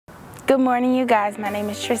Good morning, you guys. My name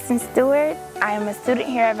is Tristan Stewart. I am a student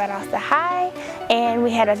here at Valdosta High, and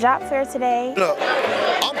we had a job fair today. Look,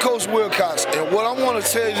 I'm Coach Wildcat, and what I want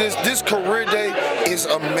to tell you is this career day is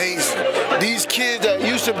amazing. These kids that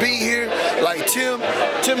used to be here, like Tim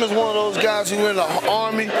is one of those guys who in the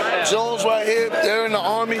Army. Jones right here, they're in the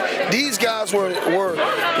Army. These guys were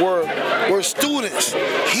students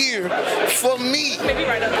here for me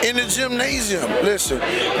in the gymnasium. Listen,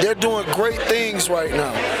 they're doing great things right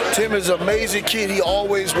now. Tim is an amazing kid, he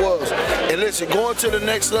always was. And listen, going to the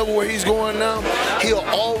next level where he's going now, he'll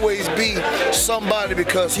always be somebody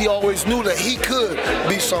because he always knew that he could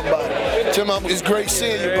be somebody. Tim, it's great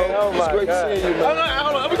seeing you, bro. It's great seeing you, man.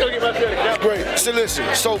 Hold on, we're gonna get back there. It's great. So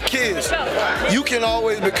listen, so kids, you can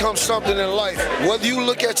always become something in life. Whether you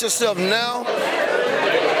look at yourself now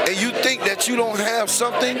and you think that you don't have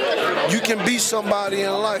something, you can be somebody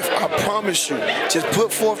in life. I promise you. Just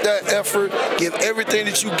put forth that effort, give everything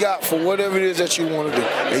that you got for whatever it is that you want to do,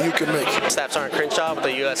 and you can make it. Staff Sergeant Crenshaw with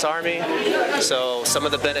the U.S. Army. So some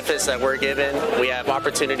of the benefits that we're given, we have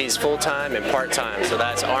opportunities full-time and part-time. So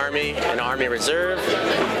that's Army and Army Reserve.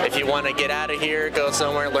 If you want to get out of here, go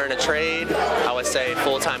somewhere, learn a trade, I would say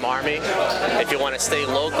full-time Army. If you want to stay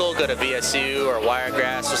local, go to VSU or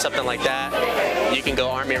Wiregrass or something like that. You can go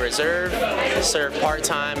Army Reserve, serve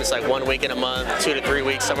part-time. It's like 1 week in a month, 2 to 3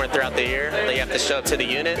 weeks somewhere throughout the year that you have to show up to the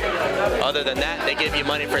unit. Other than that, they give you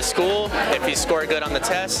money for school. If you score good on the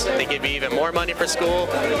test, they give you even more money for school,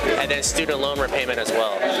 and then student loan repayment as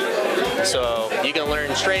well. So you can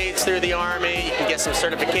learn trades through the Army, you can get some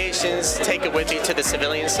certifications, take it with you to the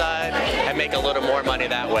civilian side, and make a little more money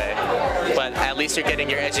that way. But at least you're getting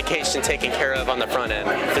your education taken care of on the front end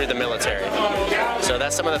through the military. So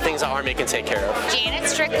that's some of the things the Army can take care of. Janet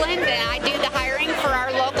Strickland, and I do the hiring for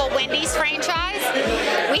our local Wendy's franchise.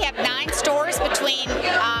 We have 9 stores between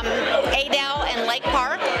Adel and Lake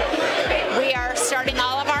Park. We are starting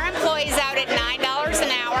all of our employees out at $9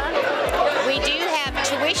 an hour. We do have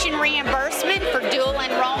tuition reimbursement for dual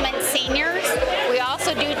enrollment seniors. We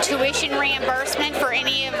also do tuition reimbursement for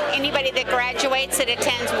anybody that graduates that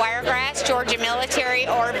attends Wiregrass, Georgia Military,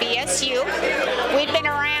 or BSU. We've been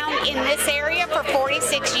around in this area for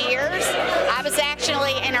 46 years. I was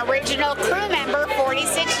actually an original crew member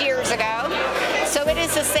 46 years ago. So it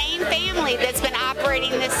is the same family that's been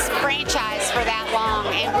operating this franchise for that long,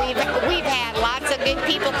 and we've had lots of good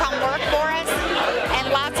people come work for us,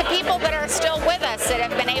 and lots of people that are still with us that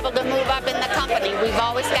have been able to move up in the company. We've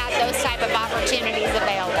always got those type of opportunities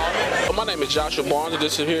available. My name is Joshua Barnes, and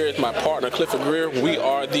this here is my partner Clifford Greer. We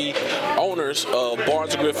are the owners of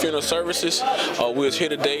Barnes & Greer Funeral Services. We was here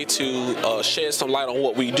today to shed some light on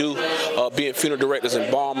what we do, being funeral directors and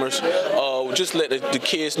embalmers. Just let the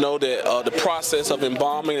kids know that the process of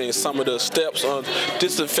embalming and some of the steps on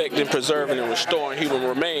disinfecting, preserving, and restoring human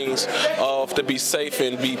remains to be safe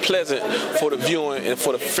and be pleasant for the viewing and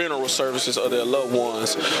for the funeral services of their loved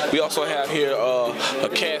ones. We also have here a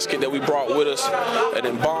casket that we brought with us, an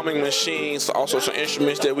embalming machine, also some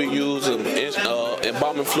instruments that we use,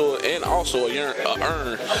 embalming fluid, and also an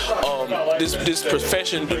urn. This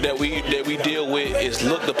profession that we deal with is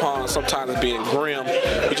looked upon sometimes as being grim.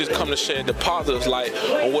 We just come to shed the positive light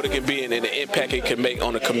on what it can be and the impact it can make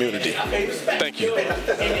on the community. Thank you.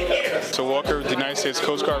 So Walker with the United States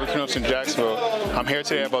Coast Guard recruits in Jacksonville. I'm here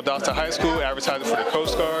today at Valdosta High School advertising for the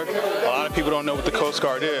Coast Guard. A lot of people don't know what the Coast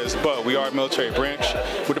Guard is, but we are a military branch.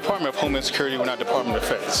 We're Department of Homeland Security, we're not Department of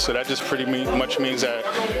Defense. So that just pretty much means that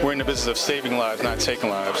we're in the business of saving lives, not taking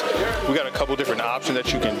lives. We got a couple different options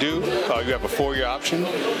that you can do. You have a 4-year option.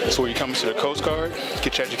 So where you come to the Coast Guard,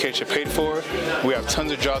 get your education paid for. We have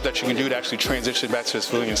tons of jobs that you can do to actually transition back to the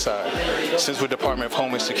civilian side. Since we're Department of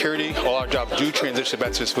Homeland Security, all our jobs do transition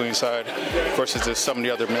back to the civilian side versus some of the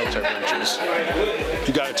other military branches.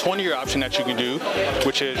 You got a 20-year option that you can do,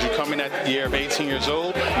 which is you come in at the year of 18 years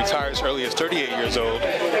old, retire as early as 38 years old,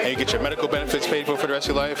 and you get your medical benefits paid for the rest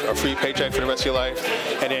of your life, a free paycheck for the rest of your life,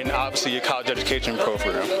 and then obviously your college education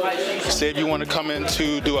program. Say if you want to come in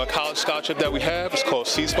to do a college scholarship that we have, it's called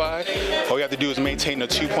C-SPY. All you have to do is maintain a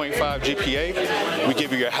 2.5 GPA. We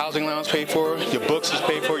give you your housing allowance paid for, your books is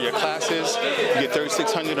paid for, your classes, you get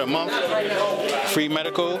 $3,600 a month, free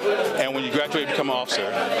medical, and when you graduate, you become an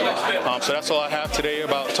officer. So that's all I have today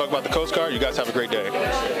about talk about the Coast Guard. You guys have a great day.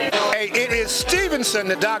 Hey, it is Stevenson,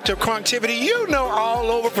 the Doctor of Connectivity. You know,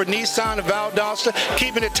 all over for Nissan of Valdosta,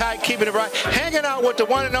 keeping it tight, keeping it right, hanging out with the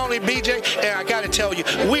one and only BJ. And I got to tell you,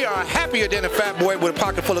 we are happy happier than a fat boy with a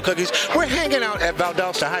pocket full of cookies. We're hanging out at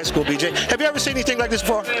Valdosta High School, BJ. Have you ever seen anything like this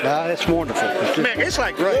before? It's wonderful. Man, it's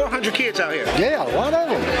like 400 kids out here. Yeah, a lot of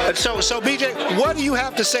them. So BJ, what do you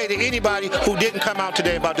have to say to anybody who didn't come out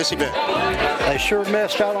today about this event? They sure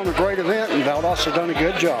missed out on a great event, and Valdosta done a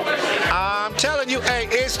good job. I'm telling you, hey,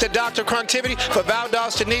 it's the Dr. Connectivity for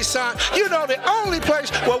Valdosta Nissan. You know, the only place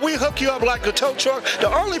where we hook you up like a tow truck,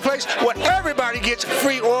 the only place where everybody gets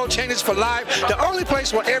free oil changes for life, the only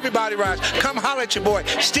place where everybody rides. Come holler at your boy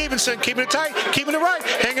Stevenson, keeping it tight, keeping it right,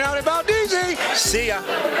 hanging out at Valdez. See ya.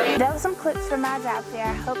 That was some clips from my job fair.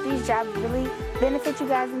 I hope these jobs really benefit you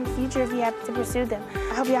guys in the future if you have to pursue them.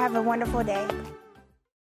 I hope you have a wonderful day.